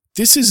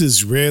This is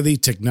Israeli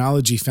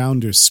Technology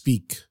Founders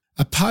Speak,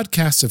 a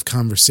podcast of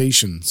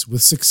conversations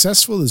with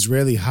successful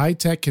Israeli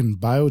high-tech and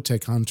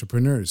biotech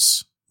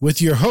entrepreneurs. With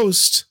your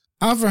host,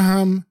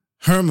 Avraham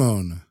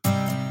Hermon.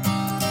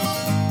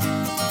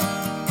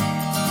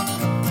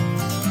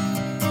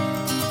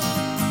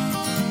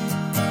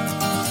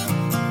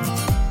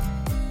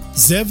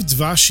 Zev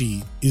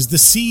Dvashi is the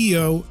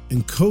CEO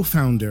and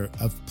co-founder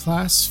of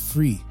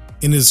PlasFree,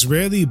 an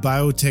Israeli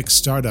biotech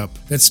startup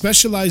that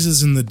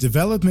specializes in the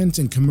development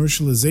and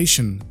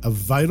commercialization of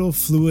vital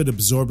fluid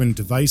absorbent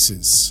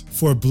devices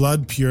for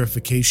blood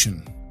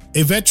purification.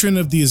 A veteran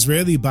of the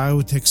Israeli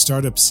biotech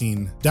startup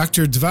scene,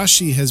 Dr.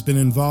 Dvashi has been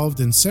involved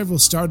in several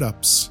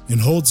startups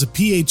and holds a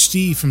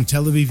PhD from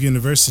Tel Aviv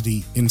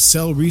University in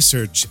cell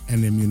research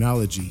and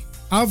immunology.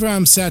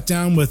 Avram sat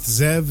down with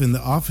Zev in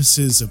the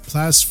offices of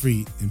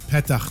PlasFree in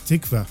Petach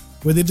Tikva,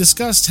 where they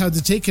discussed how to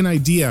take an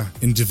idea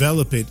and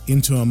develop it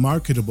into a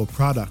marketable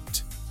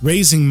product,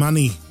 raising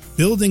money,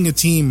 building a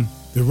team,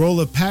 the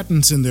role of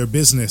patents in their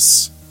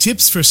business,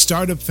 tips for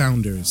startup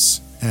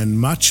founders, and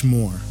much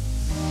more.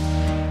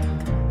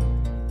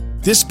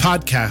 This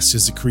podcast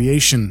is a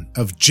creation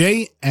of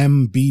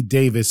J.M.B.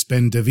 Davis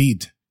Ben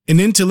David,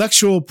 an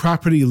intellectual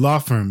property law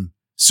firm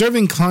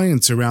serving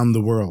clients around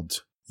the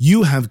world.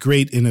 You have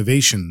great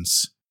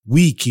innovations.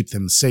 We keep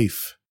them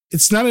safe.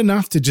 It's not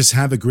enough to just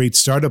have a great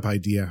startup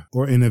idea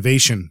or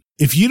innovation.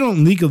 If you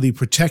don't legally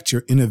protect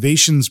your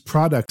innovations,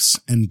 products,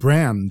 and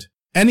brand,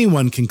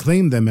 anyone can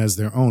claim them as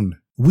their own.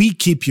 We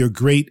keep your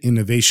great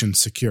innovation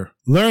secure.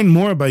 Learn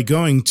more by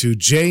going to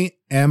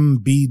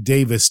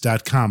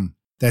jmbdavis.com.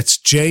 That's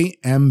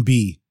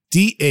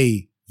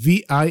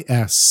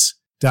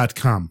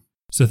jmbdavis.com.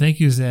 So thank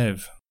you,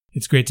 Zev.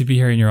 It's great to be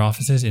here in your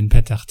offices in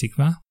Petach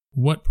Tikva.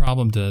 What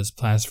problem does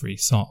PlasFree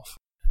solve?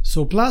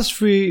 So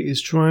PlasFree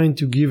is trying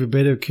to give a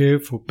better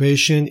care for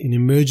patients in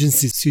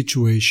emergency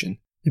situation.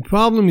 The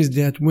problem is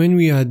that when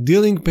we are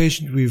dealing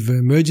patients with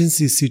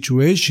emergency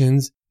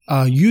situations,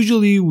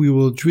 usually we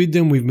will treat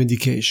them with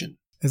medication.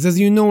 As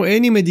you know,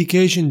 any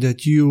medication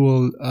that you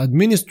will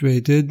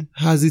administrated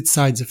has its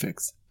side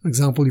effects. For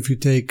example, if you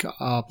take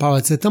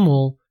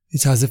paracetamol,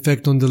 it has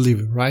effect on the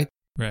liver, right?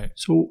 Right.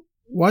 So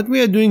what we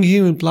are doing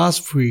here in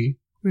PlasFree,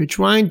 we're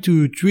trying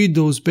to treat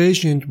those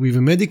patients with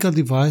a medical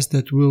device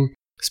that will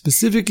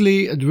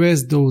specifically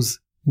address those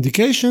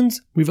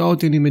indications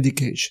without any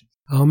medication.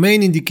 Our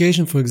main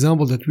indication, for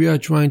example, that we are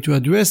trying to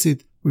address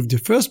it with the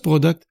first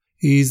product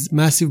is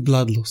massive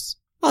blood loss.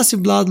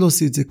 Massive blood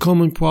loss is a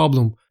common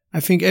problem. I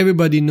think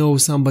everybody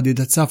knows somebody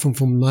that suffers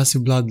from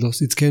massive blood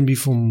loss. It can be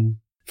from,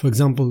 for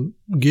example,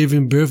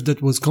 giving birth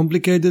that was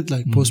complicated,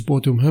 like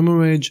postpartum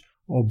hemorrhage,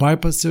 or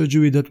bypass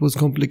surgery that was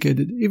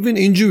complicated, even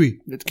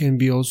injury that can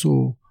be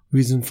also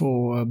reason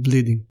for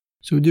bleeding.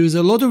 So there is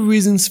a lot of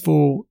reasons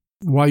for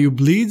why you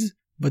bleed,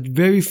 but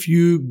very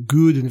few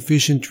good and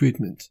efficient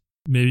treatment.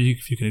 Maybe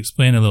if you could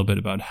explain a little bit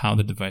about how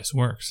the device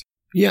works.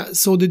 Yeah,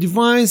 so the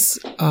device,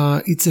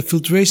 it's a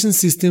filtration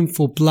system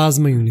for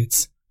plasma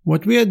units.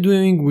 What we are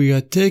doing, we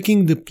are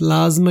taking the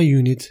plasma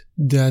unit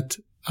that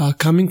are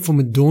coming from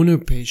a donor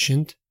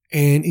patient,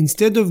 and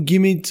instead of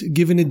giving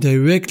it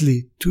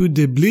directly to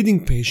the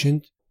bleeding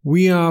patient,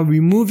 we are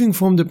removing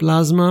from the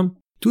plasma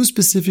two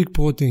specific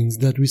proteins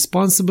that are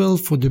responsible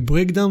for the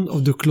breakdown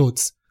of the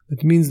clots.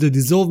 That means the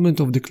dissolvement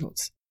of the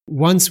clots.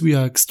 Once we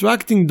are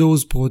extracting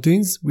those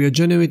proteins, we are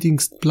generating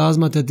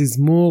plasma that is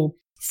more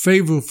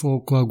favorable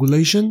for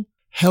coagulation,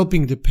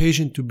 helping the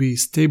patient to be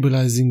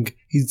stabilizing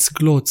its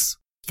clots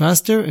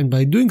faster, and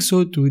by doing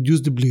so to reduce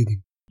the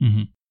bleeding.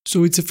 Mm-hmm.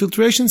 So it's a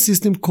filtration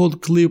system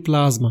called clear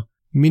plasma,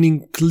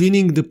 meaning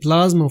cleaning the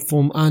plasma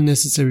from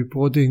unnecessary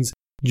proteins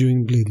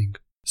during bleeding.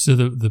 So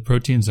the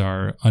proteins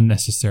are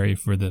unnecessary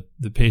for the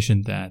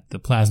patient that the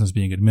plasma is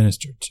being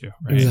administered to,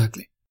 right?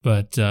 Exactly.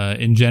 But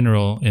in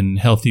general, in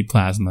healthy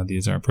plasma,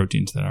 these are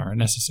proteins that are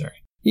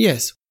necessary.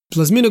 Yes.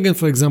 Plasminogen,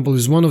 for example,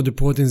 is one of the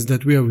proteins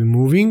that we are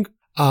removing.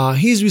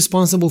 He's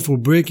responsible for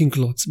breaking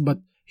clots,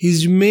 but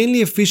his mainly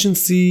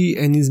efficiency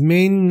and his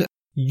main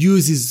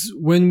use is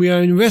when we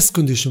are in rest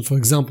condition. For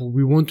example,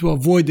 we want to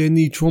avoid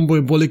any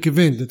thromboembolic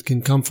event that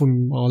can come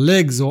from our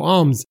legs or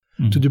arms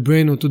to the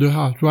brain or to the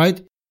heart,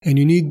 right? And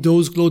you need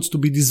those clots to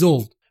be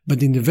dissolved.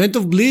 But in the event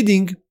of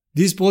bleeding,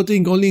 this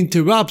protein only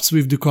interrupts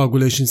with the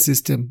coagulation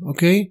system,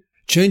 okay?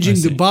 Changing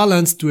the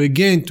balance to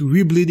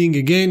rebleeding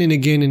again and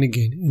again and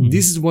again. And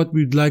this is what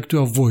we'd like to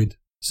avoid.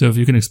 So if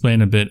you can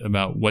explain a bit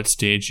about what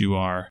stage you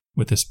are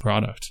with this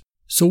product.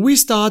 So we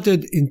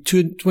started in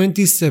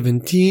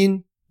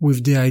 2017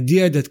 with the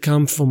idea that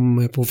comes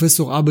from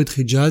Professor Abed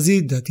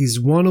Hijazi, that is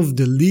one of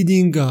the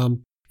leading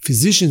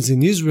physicians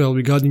in Israel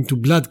regarding to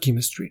blood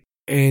chemistry.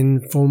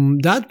 And from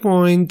that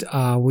point,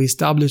 we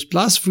established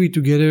PlasFree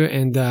together,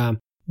 and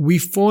we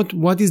thought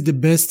what is the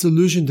best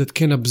solution that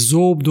can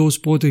absorb those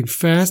proteins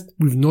fast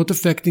with not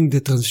affecting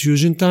the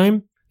transfusion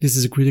time. This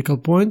is a critical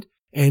point.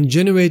 And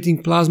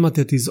generating plasma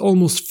that is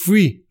almost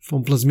free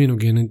from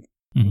plasminogen.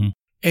 Mm-hmm.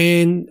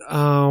 And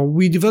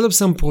we developed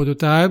some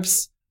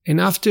prototypes. And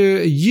after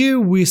a year,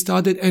 we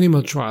started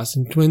animal trials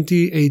in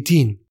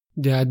 2018.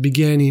 that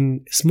began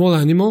in small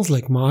animals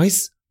like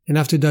mice, and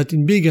after that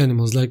in big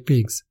animals like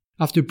pigs.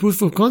 After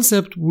proof of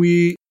concept,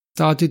 we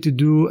started to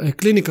do a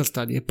clinical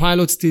study, a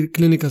pilot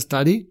clinical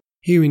study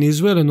here in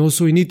Israel and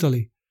also in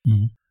Italy.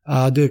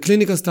 The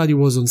clinical study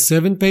was on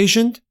 7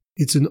 patients.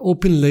 It's an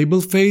open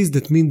label phase.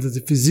 That means that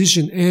the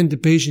physician and the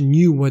patient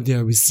knew what they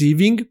are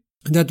receiving.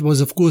 And that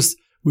was, of course,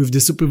 with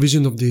the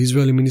supervision of the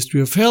Israeli Ministry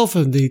of Health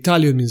and the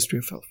Italian Ministry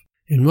of Health.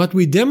 And what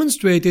we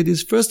demonstrated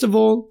is, first of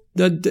all,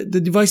 that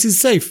the device is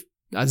safe.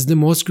 That's the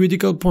most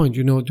critical point,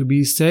 to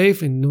be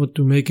safe and not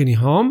to make any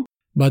harm.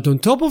 But on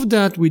top of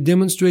that, we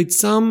demonstrate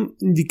some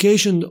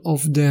indication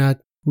of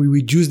that we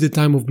reduce the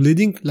time of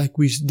bleeding, like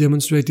we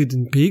demonstrated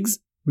in pigs.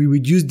 We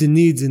reduce the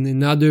needs in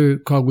another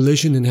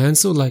coagulation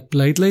enhancer, like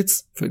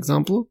platelets, for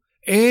example.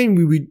 And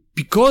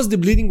because the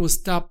bleeding was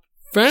stopped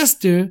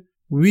faster,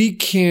 we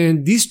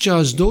can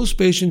discharge those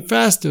patients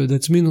faster.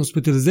 That means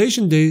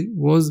hospitalization day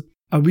was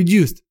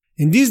reduced.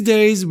 In these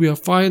days, we are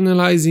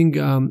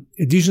finalizing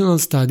additional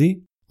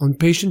study on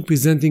patients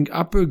presenting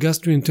upper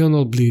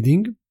gastrointestinal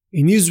bleeding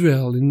in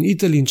Israel, in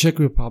Italy, in Czech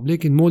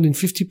Republic, in more than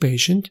 50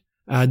 patients.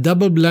 A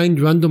double-blind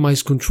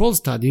randomized control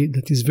study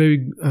that is very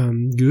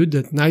good,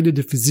 that neither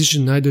the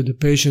physician, neither the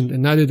patient,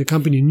 and neither the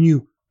company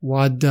knew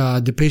what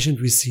the patient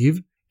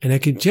received. And I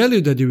can tell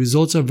you that the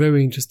results are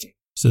very interesting.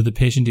 So the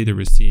patient either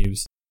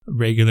receives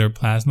regular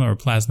plasma or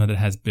plasma that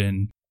has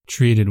been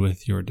treated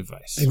with your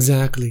device.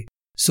 Exactly.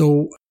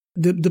 So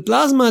the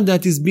plasma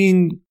that is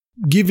being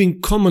given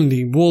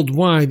commonly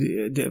worldwide,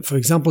 for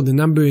example, the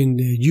number in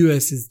the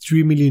US is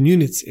 3 million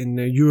units. In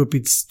Europe,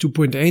 it's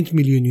 2.8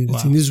 million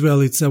units. Wow. In Israel,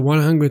 it's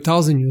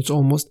 100,000 units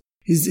almost.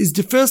 Is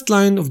the first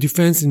line of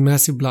defense in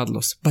massive blood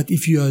loss. But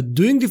if you are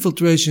doing the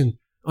filtration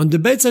on the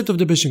bedside of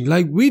the patient,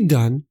 like we've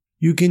done,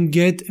 you can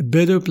get a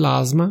better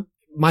plasma,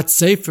 much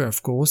safer,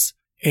 of course.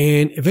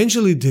 And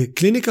eventually, the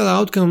clinical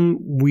outcome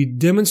we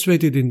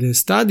demonstrated in the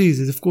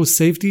studies is, of course,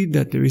 safety,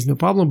 that there is no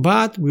problem.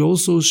 But we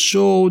also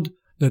showed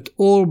that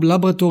all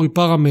laboratory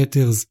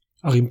parameters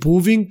are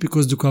improving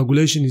because the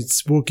coagulation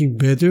is working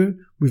better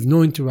with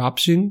no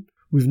interruption,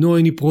 with no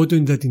any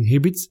protein that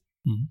inhibits.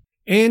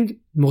 And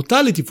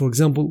mortality, for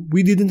example,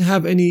 we didn't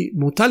have any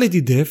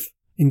mortality death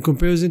in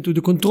comparison to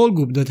the control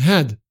group that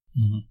had.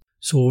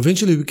 So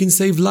eventually we can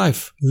save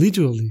life,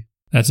 literally.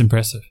 That's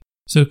impressive.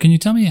 So can you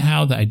tell me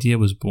how the idea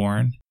was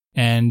born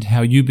and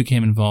how you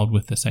became involved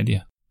with this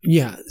idea?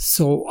 Yeah,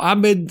 so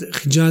Abed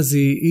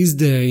Hijazi is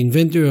the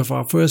inventor of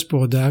our first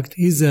product.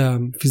 He's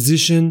a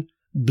physician,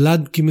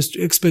 blood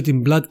chemistry, expert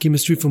in blood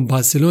chemistry from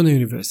Barcelona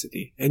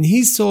University. And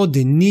he saw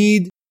the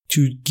need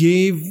to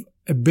give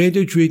a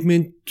better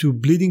treatment to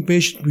bleeding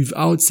patients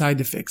without side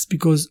effects,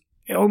 because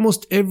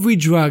almost every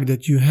drug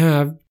that you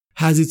have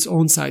has its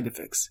own side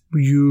effects.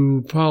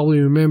 You probably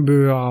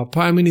remember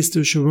Prime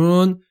Minister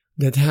Sharon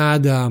that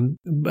had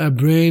a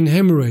brain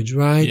hemorrhage,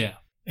 right? Yeah.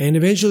 And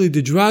eventually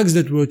the drugs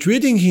that were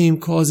treating him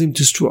caused him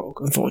to stroke,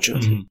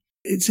 unfortunately.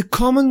 It's a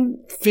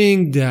common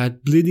thing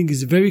that bleeding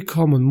is very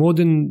common, more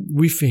than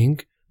we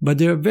think, but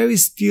there are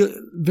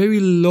very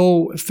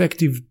low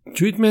effective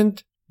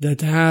treatment that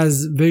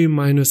has very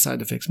minor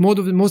side effects.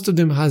 Most of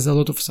them has a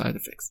lot of side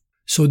effects.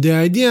 So the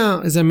idea,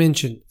 as I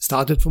mentioned,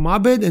 started from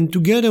Abed, and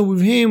together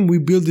with him, we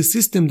built a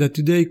system that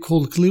today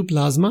called Clear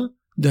Plasma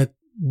that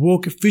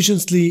work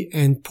efficiently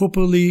and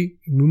properly,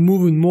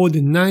 removing more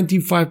than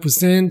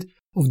 95%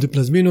 of the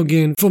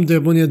plasminogen from the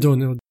ammonia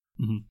donor,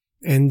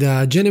 and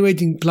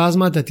generating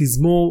plasma that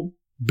is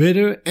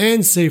better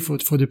and safer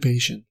for the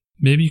patient.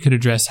 Maybe you could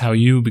address how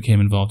you became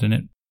involved in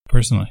it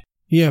personally.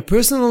 Yeah,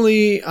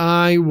 personally,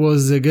 I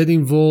was getting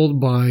involved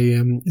by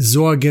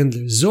Zohar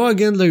Gendler. Zohar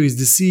Gendler is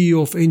the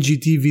CEO of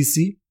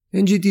NGT-VC.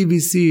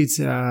 NGT-VC, it's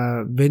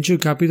a venture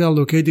capital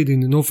located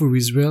in the north of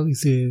Israel.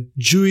 It's a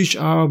Jewish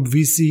Arab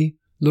VC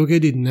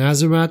located in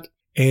Nazareth.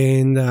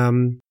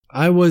 And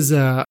I was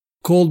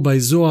called by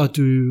Zohar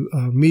to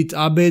meet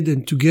Abed,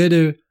 and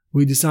together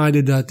we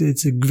decided that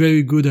it's a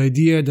very good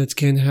idea that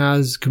can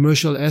has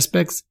commercial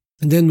aspects.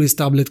 And then we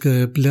established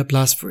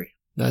PlasFree.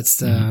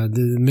 That's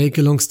make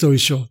a long story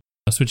short.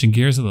 Switching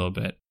gears a little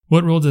bit,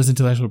 what role does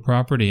intellectual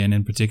property and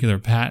in particular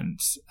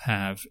patents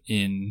have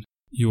in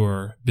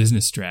your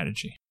business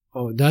strategy?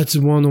 Oh, that's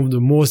one of the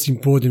most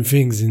important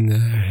things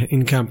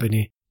in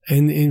company,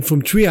 and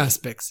from 3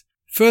 aspects.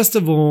 First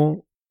of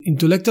all,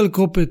 intellectual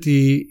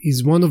property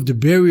is one of the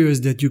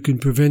barriers that you can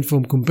prevent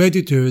from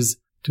competitors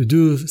to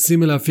do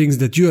similar things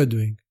that you are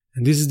doing.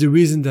 And this is the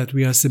reason that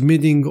we are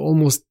submitting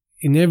almost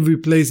in every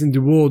place in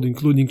the world,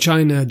 including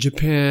China,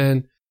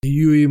 Japan, the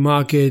UE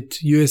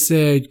market,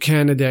 USA,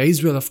 Canada,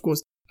 Israel, of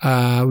course,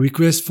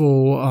 requests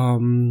for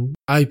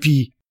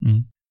IP.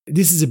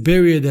 This is a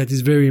barrier that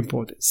is very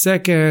important.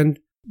 Second,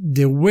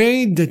 the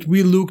way that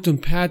we looked on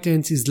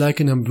patents is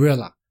like an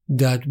umbrella,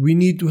 that we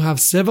need to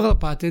have several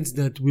patents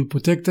that will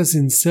protect us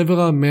in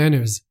several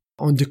manners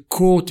on the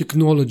core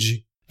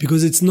technology.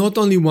 Because it's not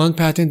only one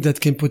patent that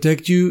can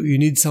protect you, you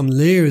need some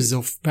layers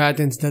of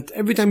patents that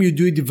every time you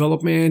do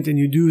development and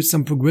you do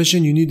some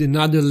progression, you need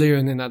another layer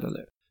and another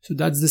layer. So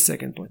that's the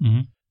second point.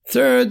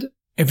 Third,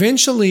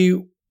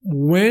 eventually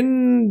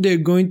when they're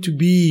going to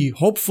be,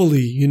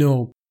 hopefully,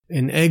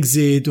 an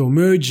exit or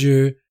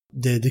merger,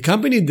 the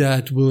company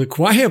that will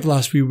acquire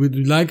Plus Free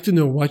would like to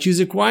know what she's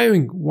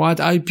acquiring, what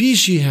IP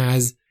she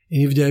has.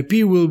 And if the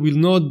IP will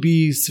not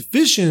be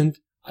sufficient,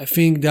 I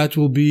think that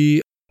will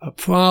be a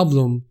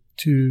problem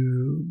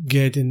to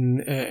get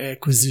an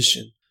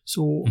acquisition.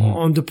 So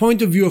on the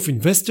point of view of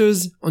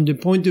investors, on the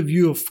point of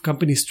view of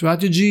company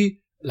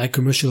strategy, like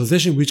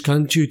commercialization, which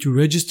country to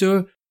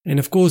register, and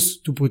of course,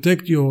 to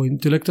protect your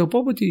intellectual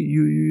property,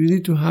 you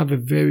need to have a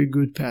very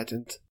good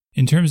patent.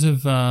 In terms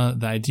of the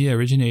idea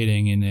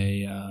originating in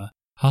a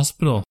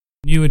hospital,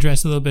 can you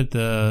address a little bit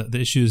the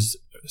issues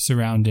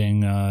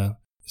surrounding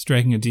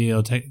striking a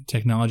deal,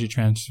 technology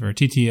transfer,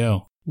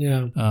 TTO?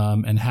 Yeah.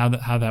 And how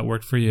that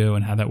worked for you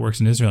and how that works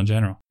in Israel in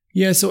general.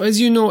 Yeah. So as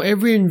you know,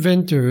 every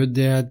inventor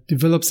that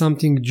develops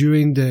something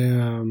during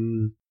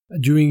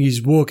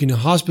his work in a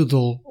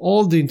hospital,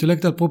 all the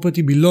intellectual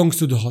property belongs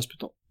to the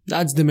hospital.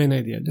 That's the main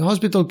idea. The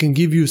hospital can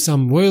give you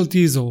some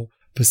royalties or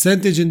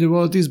percentage in the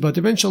royalties, but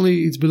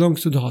eventually it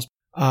belongs to the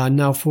hospital.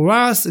 Now for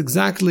us,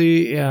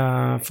 exactly,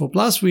 for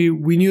Plus Free,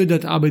 we knew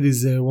that Abed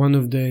is one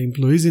of the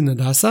employees in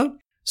Hadassah.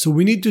 So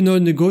we need to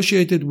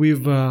negotiate it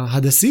with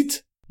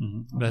Hadassit.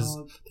 Mm-hmm. That's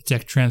the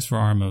tech transfer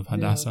arm of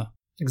Hadassah.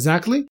 Yeah,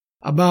 exactly.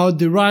 About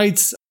the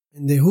rights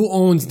and who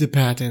owns the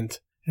patent.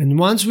 And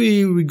once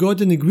we got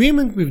an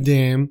agreement with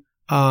them,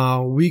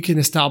 we can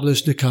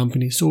establish the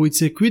company. So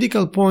it's a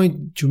critical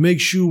point to make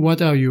sure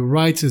what are your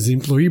rights as an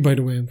employee, by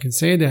the way, I can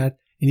say that.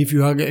 And if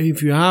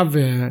you have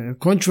a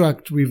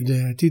contract with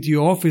the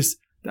TTO office,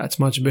 that's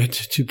much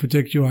better to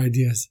protect your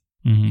ideas.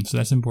 Mm-hmm. So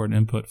that's important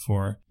input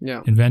for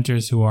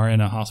inventors who are in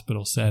a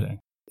hospital setting.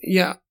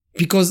 Yeah,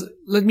 because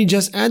let me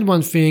just add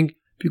one thing,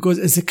 because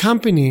as a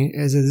company,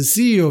 as the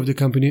CEO of the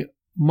company,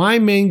 my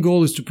main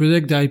goal is to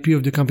protect the IP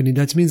of the company.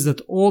 That means that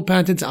all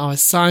patents are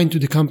assigned to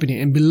the company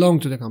and belong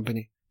to the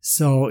company.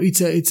 So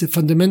it's a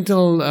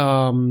fundamental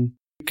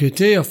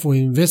criteria for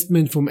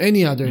investment from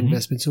any other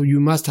investment. So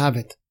you must have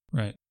it.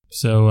 Right.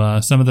 So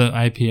some of the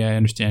IP I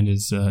understand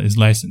is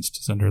licensed.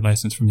 It's under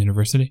license from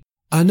university.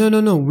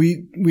 No.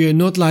 We are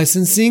not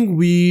licensing.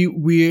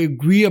 We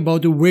agree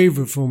about a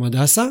waiver from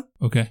Hadassah.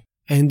 Okay.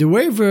 And the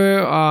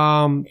waiver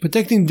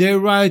protecting their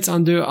rights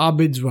under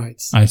Abed's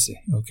rights. I see.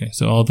 Okay.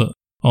 So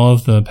all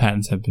of the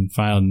patents have been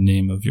filed in the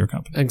name of your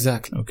company.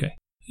 Exactly. Okay.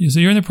 So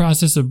you're in the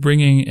process of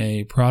bringing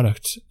a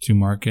product to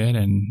market,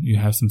 and you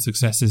have some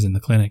successes in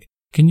the clinic.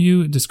 Can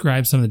you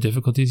describe some of the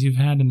difficulties you've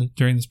had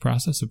during this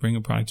process of bringing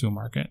a product to a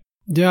market?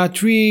 There are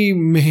three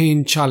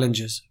main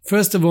challenges.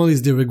 First of all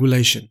is the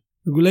regulation.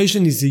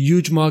 Regulation is a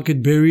huge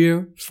market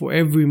barrier for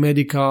every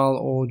medical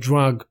or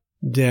drug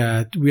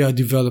that we are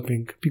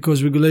developing,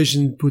 because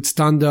regulation puts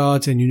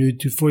standards and you need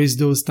to face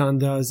those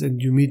standards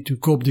and you need to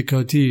cope the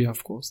criteria,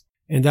 of course.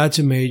 And that's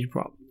a major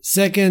problem.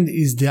 Second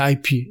is the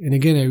IP. And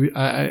again,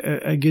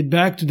 I get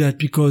back to that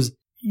because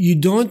you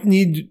don't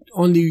need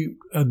only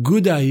a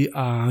good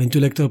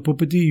intellectual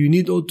property. You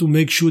need also to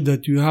make sure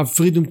that you have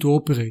freedom to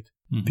operate.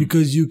 Mm-hmm.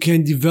 Because you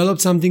can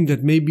develop something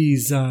that maybe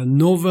is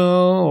novel,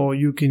 or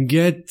you can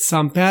get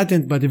some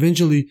patent, but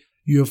eventually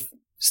you're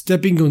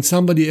stepping on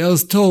somebody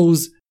else's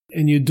toes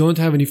and you don't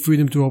have any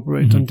freedom to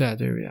operate on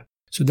that area.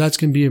 So that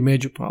can be a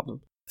major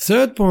problem.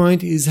 Third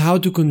point is how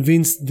to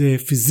convince the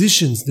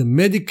physicians, the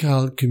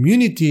medical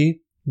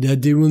community,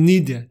 that they will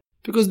need that.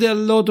 Because there are a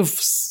lot of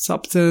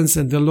substance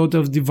and there are a lot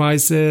of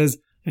devices,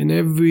 and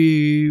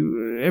every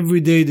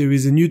day there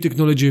is a new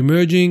technology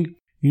emerging.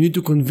 You need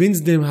to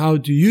convince them how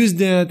to use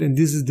that, and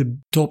this is the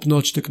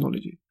top-notch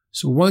technology.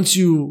 So once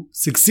you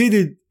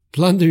succeeded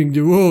plundering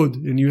the road,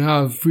 and you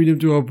have freedom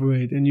to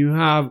operate, and you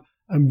have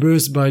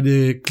reimbursed by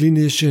the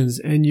clinicians,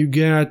 and you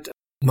get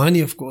money,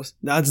 of course,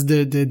 that's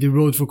the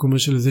road for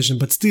commercialization.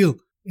 But still,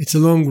 it's a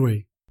long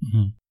way.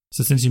 Mm-hmm.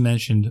 So since you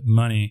mentioned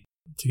money,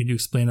 can you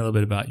explain a little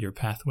bit about your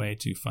pathway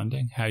to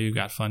funding, how you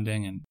got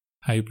funding, and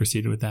how you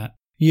proceeded with that?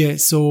 Yeah,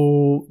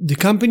 so the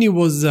company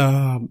was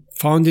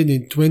founded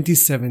in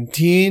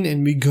 2017,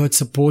 and we got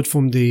support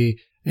from the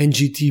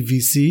NGT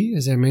VC,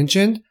 as I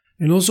mentioned,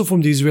 and also from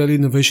the Israeli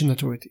Innovation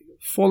Authority.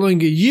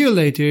 Following a year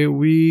later,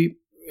 we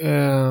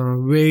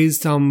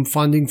raised some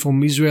funding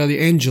from Israeli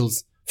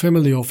Angels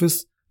Family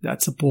Office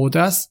that support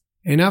us.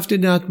 And after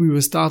that, we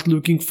will start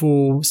looking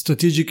for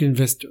strategic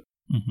investor.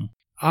 Mm-hmm.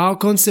 Our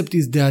concept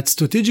is that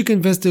strategic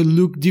investors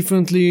look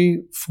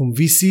differently from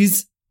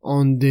VCs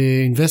on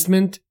the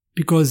investment,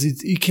 because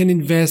it can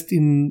invest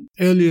in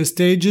earlier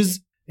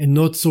stages and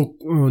not so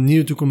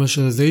near to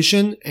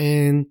commercialization.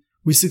 And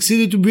we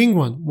succeeded to bring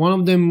one.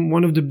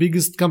 One of the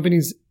biggest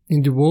companies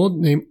in the world,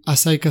 named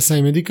Asai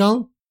Kasai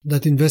Medical,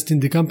 that invest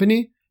in the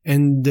company.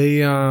 And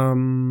they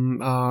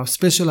are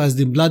specialized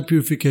in blood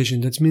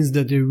purification. That means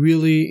that they're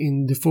really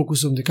in the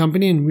focus of the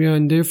company, and we are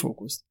in their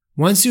focus.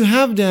 Once you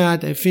have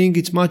that, I think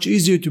it's much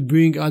easier to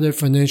bring other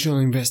financial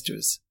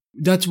investors.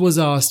 That was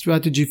our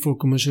strategy for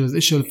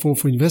commercialization,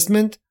 for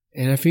investment.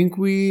 And I think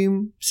we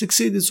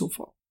succeeded so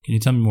far. Can you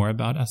tell me more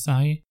about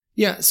Asahi?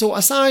 Yeah, so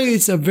Asahi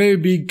is a very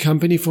big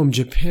company from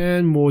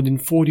Japan, more than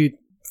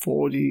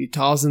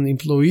 40,000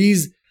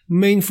 employees,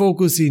 main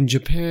focus in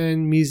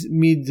Japan,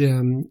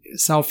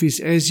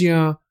 Southeast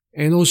Asia,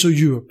 and also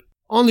Europe.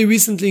 Only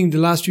recently, in the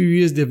last few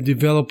years, they've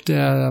developed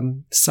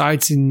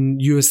sites in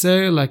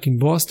USA, like in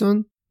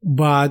Boston.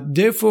 But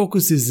their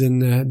focus is in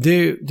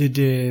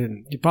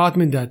the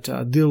department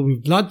that deal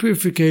with blood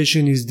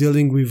purification is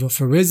dealing with a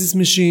pheresis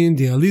machine,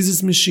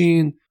 dialysis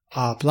machine,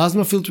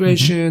 plasma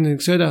filtration,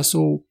 etc.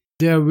 So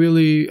they are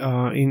really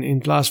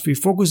in PLAS3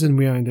 focus, and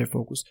we are in their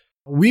focus.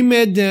 We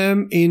met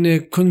them in a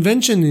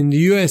convention in the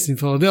US in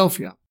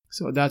Philadelphia.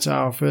 So that's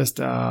our first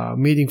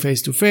meeting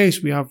face to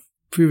face. We have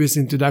previous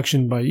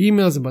introduction by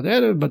emails about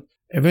that, but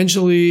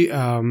eventually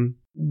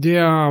they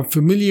are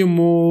familiar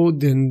more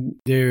than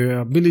their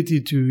ability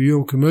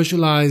to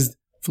commercialize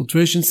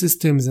filtration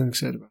systems and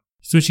etc.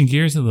 Switching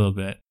gears a little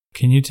bit,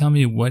 can you tell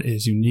me what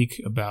is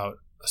unique about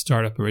a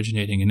startup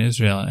originating in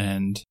Israel?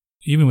 And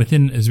even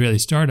within Israeli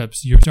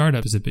startups, your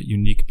startup is a bit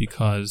unique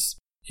because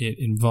it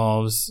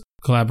involves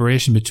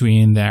collaboration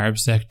between the Arab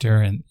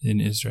sector and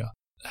in Israel.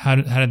 How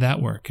did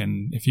that work?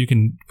 And if you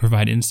can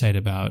provide insight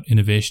about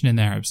innovation in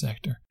the Arab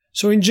sector.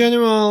 So in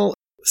general,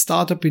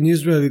 startup in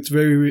Israel, it's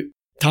very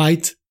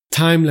tight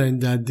timeline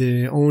that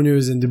the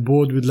owners and the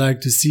board would like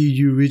to see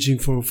you reaching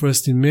for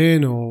first in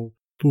man or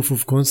proof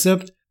of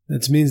concept.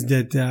 That means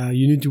that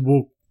you need to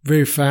work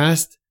very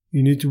fast.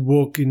 You need to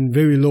work in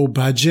very low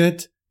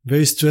budget,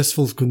 very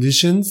stressful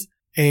conditions.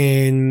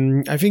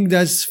 And I think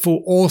that's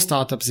for all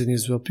startups in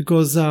Israel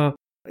because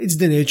it's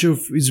the nature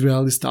of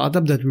Israeli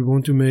startup that we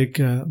want to make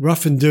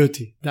rough and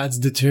dirty. That's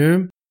the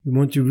term. We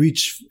want to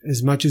reach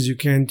as much as you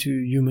can to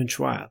human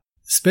trial.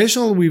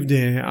 Especially with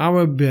the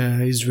Arab,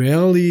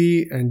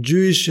 Israeli, and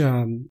Jewish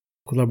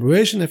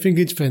collaboration, I think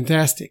it's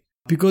fantastic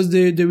because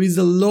there is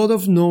a lot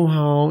of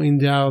know-how in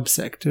the Arab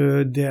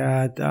sector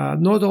that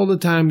not all the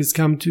time is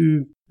come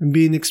to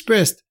being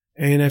expressed.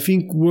 And I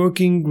think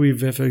working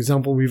with, for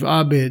example, with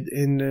Abed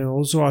and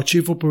also our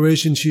chief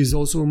operation, she is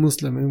also a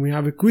Muslim, and we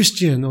have a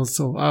Christian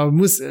also,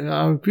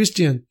 our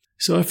Christian.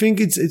 So I think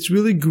it's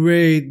really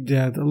great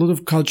that a lot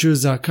of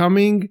cultures are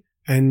coming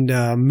and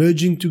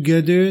merging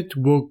together to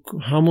work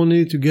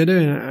harmony together,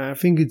 and I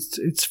think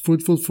it's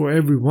fruitful for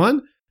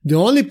everyone. The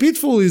only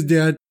pitfall is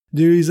that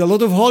there is a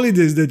lot of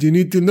holidays that you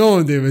need to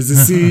know there as a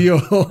CEO.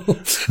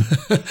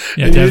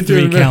 You have to have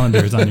 3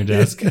 calendars on your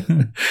desk.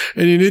 And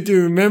you need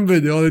to remember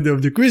the holiday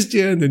of the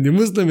Christian and the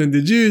Muslim and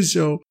the Jewish.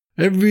 So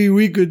every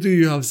week or two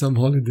you have some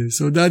holidays.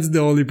 So that's the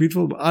only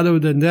pitfall. But other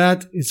than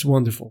that, it's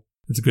wonderful.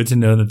 It's good to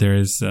know that there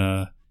is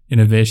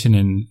innovation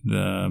in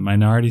the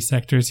minority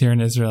sectors here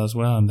in Israel as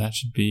well, and that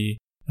should be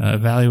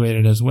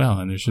evaluated as well.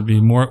 And there should be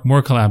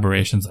more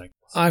collaborations like this.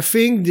 I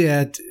think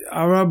that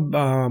Arab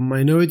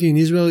minority in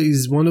Israel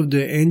is one of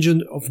the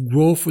engines of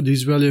growth for the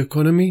Israeli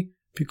economy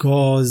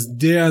because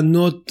they are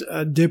not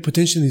their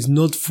potential is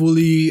not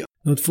fully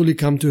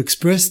come to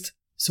expressed.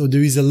 So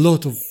there is a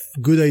lot of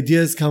good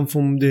ideas come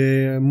from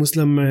the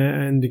Muslim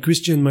and the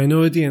Christian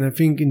minority, and I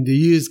think in the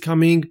years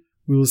coming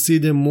we will see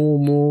them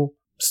more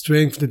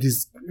strength that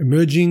is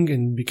emerging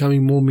and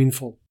becoming more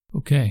meaningful.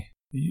 Okay,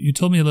 you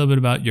told me a little bit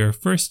about your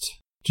first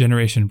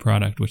generation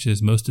product, which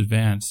is most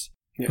advanced.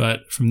 Yeah.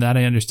 But from that,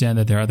 I understand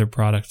that there are other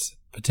products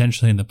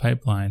potentially in the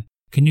pipeline.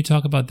 Can you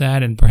talk about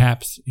that and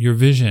perhaps your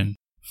vision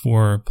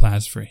for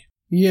PLAS3?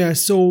 Yeah,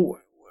 so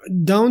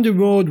down the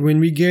road, when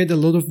we get a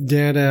lot of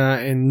data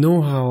and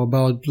know-how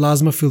about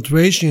plasma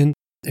filtration,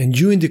 and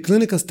during the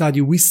clinical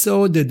study, we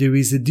saw that there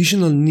is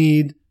additional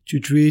need to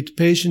treat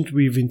patients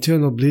with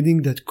internal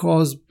bleeding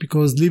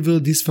because liver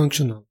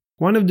dysfunctional.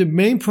 One of the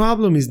main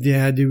problems is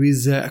that there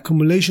is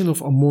accumulation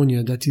of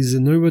ammonia, that is a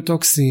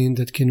neurotoxin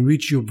that can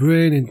reach your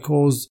brain and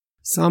cause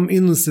some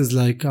illnesses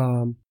like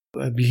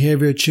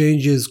behavior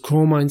changes,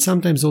 coma, and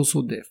sometimes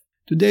also death.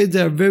 Today,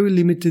 there are very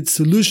limited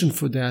solutions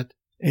for that,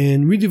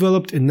 and we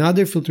developed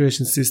another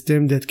filtration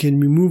system that can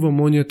remove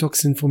ammonia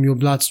toxin from your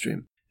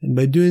bloodstream. And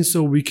by doing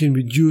so, we can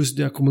reduce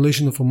the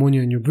accumulation of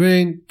ammonia in your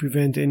brain,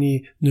 prevent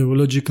any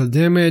neurological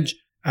damage,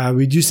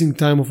 reducing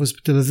time of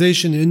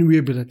hospitalization and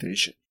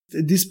rehabilitation.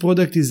 This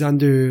product is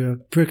under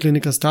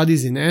preclinical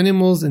studies in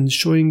animals and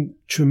showing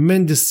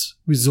tremendous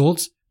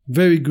results.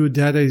 Very good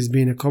data is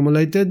being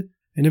accumulated,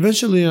 and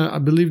eventually I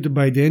believe that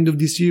by the end of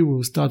this year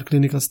we'll start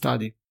clinical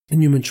study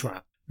and human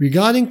trial.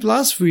 Regarding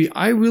PLAS3,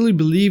 I really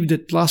believe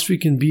that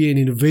PLAS3 can be an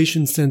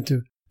innovation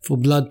center for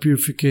blood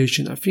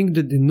purification. I think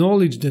that the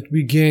knowledge that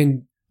we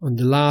gained on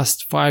the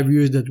last 5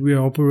 years that we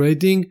are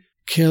operating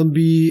can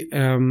be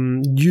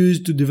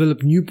used to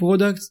develop new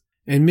products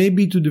and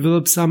maybe to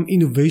develop some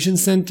innovation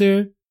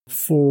center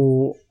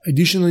for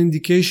additional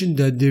indication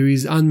that there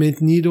is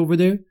unmet need over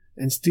there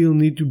and still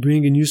need to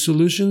bring in new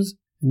solutions.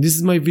 And this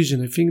is my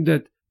vision. I think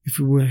that if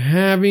we were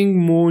having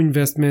more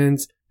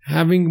investments,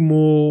 having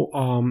more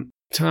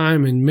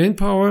time and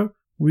manpower,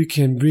 we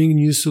can bring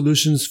new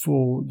solutions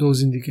for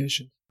those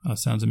indications. Oh,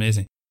 sounds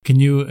amazing. Can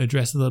you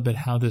address a little bit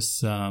how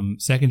this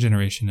second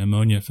generation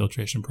ammonia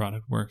filtration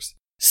product works?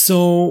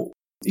 So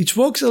it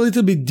works a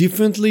little bit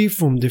differently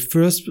from the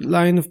first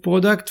line of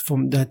product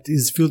from that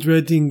is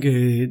filtrating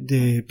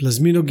the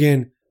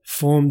plasminogen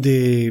from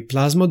the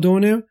plasma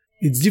donor.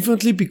 It's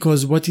differently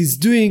because what he's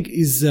doing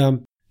is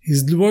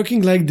he's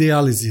working like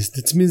dialysis.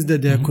 That means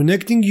that they are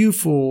connecting you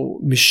for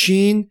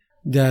machine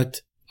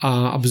that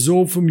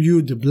absorb from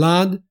you the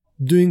blood,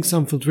 doing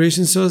some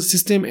filtration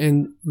system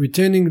and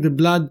returning the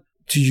blood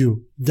to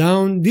you.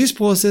 Down this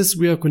process,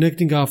 we are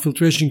connecting our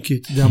filtration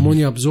kit, the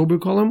ammonia absorber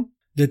column,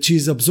 that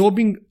is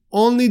absorbing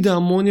only the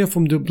ammonia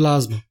from the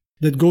plasma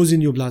that goes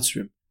in your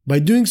bloodstream. By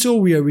doing so,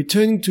 we are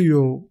returning to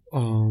your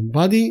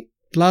body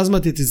plasma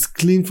that is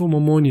clean from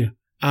ammonia.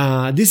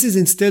 This is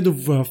instead of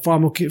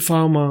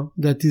pharma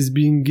that is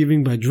being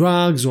given by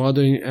drugs or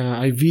other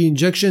IV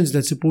injections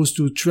that's supposed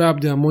to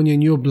trap the ammonia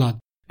in your blood.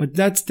 But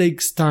that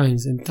takes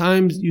times, and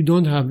times you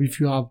don't have if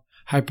you have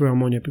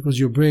hyperammonia because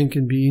your brain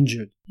can be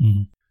injured.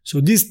 So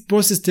this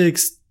process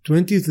takes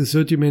 20 to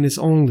 30 minutes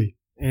only.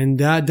 And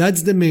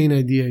that's the main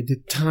idea, the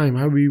time,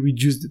 how we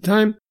reduce the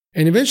time.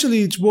 And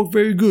eventually it's worked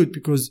very good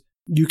because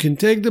you can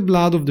take the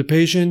blood of the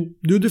patient,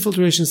 do the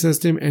filtration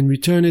system, and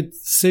return it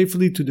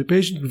safely to the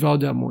patient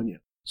without the ammonia.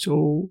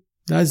 So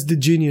that's the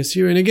genius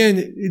here. And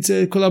again, it's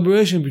a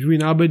collaboration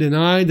between Abed and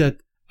I that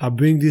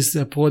bring this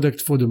product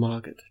for the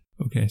market.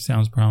 Okay,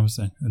 sounds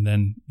promising. And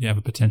then you have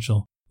a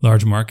potential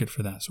large market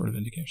for that sort of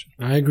indication.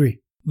 I agree.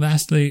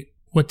 Lastly,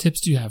 what tips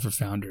do you have for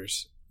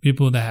founders?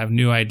 People that have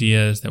new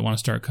ideas, that want to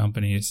start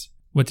companies.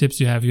 What tips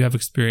do you have? You have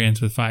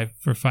experience with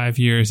 5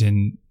 years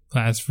in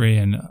Plas-Free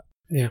and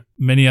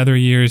many other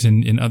years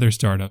in other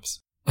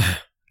startups.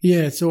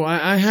 Yeah, so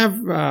I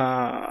have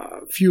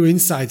a few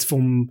insights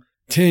from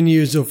 10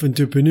 years of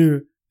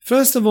entrepreneur.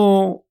 First of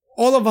all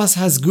of us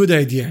has good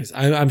ideas.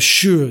 I'm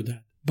sure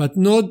that. But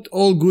not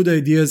all good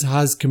ideas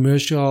has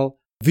commercial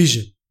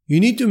vision. You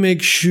need to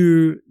make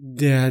sure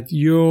that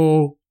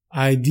your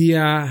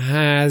idea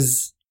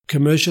has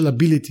commercial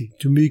ability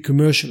to be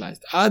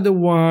commercialized.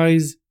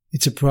 Otherwise,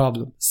 it's a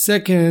problem.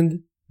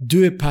 Second,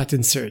 do a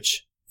patent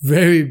search.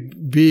 Very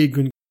big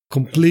and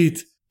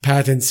complete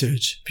patent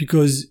search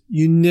because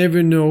you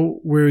never know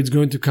where it's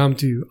going to come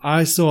to you.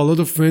 I saw a lot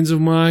of friends of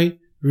mine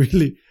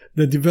really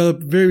that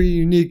developed very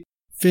unique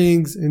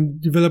things and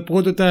developed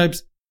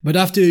prototypes. But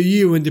after a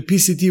year when the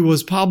PCT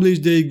was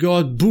published, they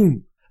got,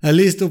 boom, a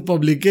list of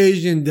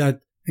publications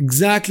that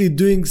exactly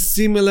doing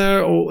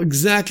similar or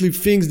exactly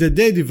things that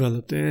they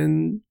developed.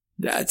 And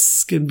that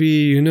can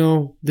be,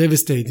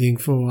 devastating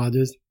for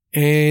others.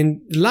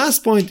 And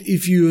last point,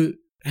 if you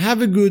have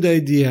a good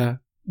idea,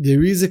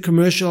 there is a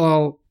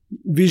commercial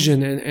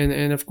vision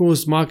and of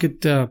course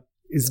market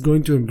is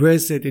going to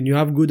embrace it and you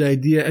have good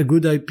idea, a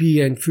good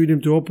IP and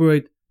freedom to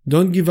operate,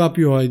 don't give up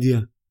your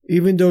idea.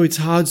 Even though it's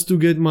hard to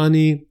get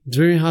money, it's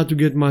very hard to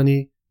get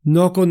money.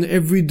 Knock on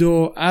every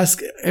door,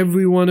 ask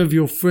every one of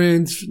your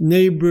friends,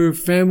 neighbor,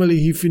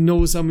 family, if you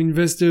know some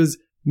investors,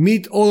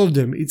 meet all of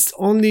them. It's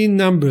only in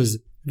numbers.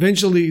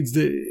 Eventually,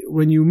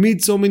 when you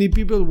meet so many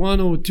people,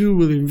 1 or 2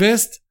 will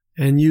invest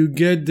and you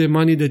get the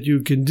money that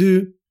you can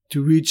do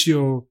to reach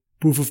your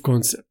proof of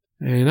concept.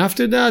 And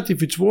after that,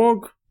 if it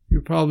works,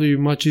 you're probably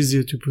much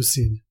easier to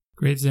proceed.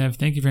 Great, Zev.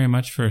 Thank you very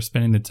much for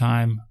spending the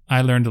time.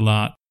 I learned a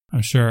lot.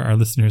 I'm sure our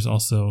listeners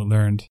also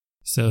learned.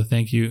 So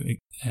thank you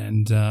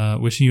and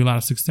wishing you a lot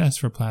of success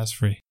for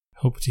Plas-Free.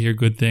 Hope to hear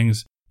good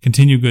things,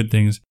 continue good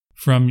things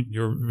from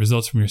your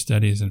results from your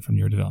studies and from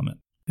your development.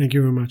 Thank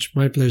you very much.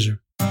 My pleasure.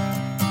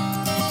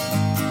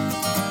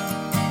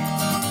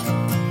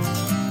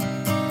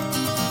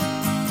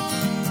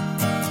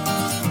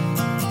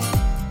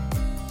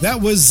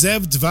 That was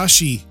Zev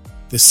Dvashi,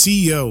 the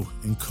CEO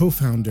and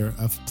co-founder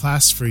of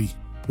Plas-Free.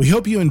 We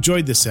hope you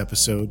enjoyed this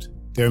episode.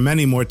 There are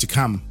many more to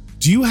come.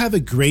 Do you have a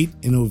great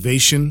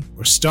innovation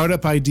or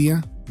startup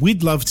idea?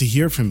 We'd love to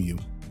hear from you.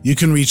 You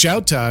can reach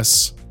out to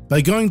us by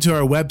going to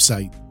our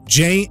website,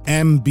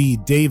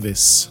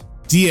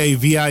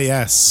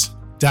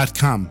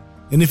 jmbdavis.com.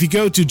 And if you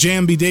go to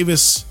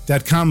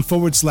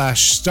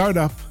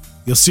jmbdavis.com/startup,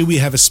 you'll see we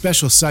have a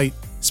special site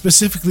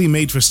specifically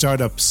made for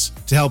startups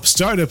to help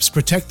startups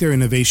protect their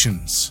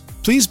innovations.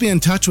 Please be in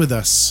touch with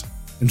us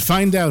and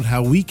find out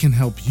how we can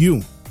help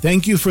you.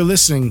 Thank you for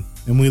listening,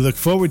 and we look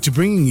forward to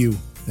bringing you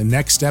the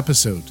next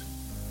episode.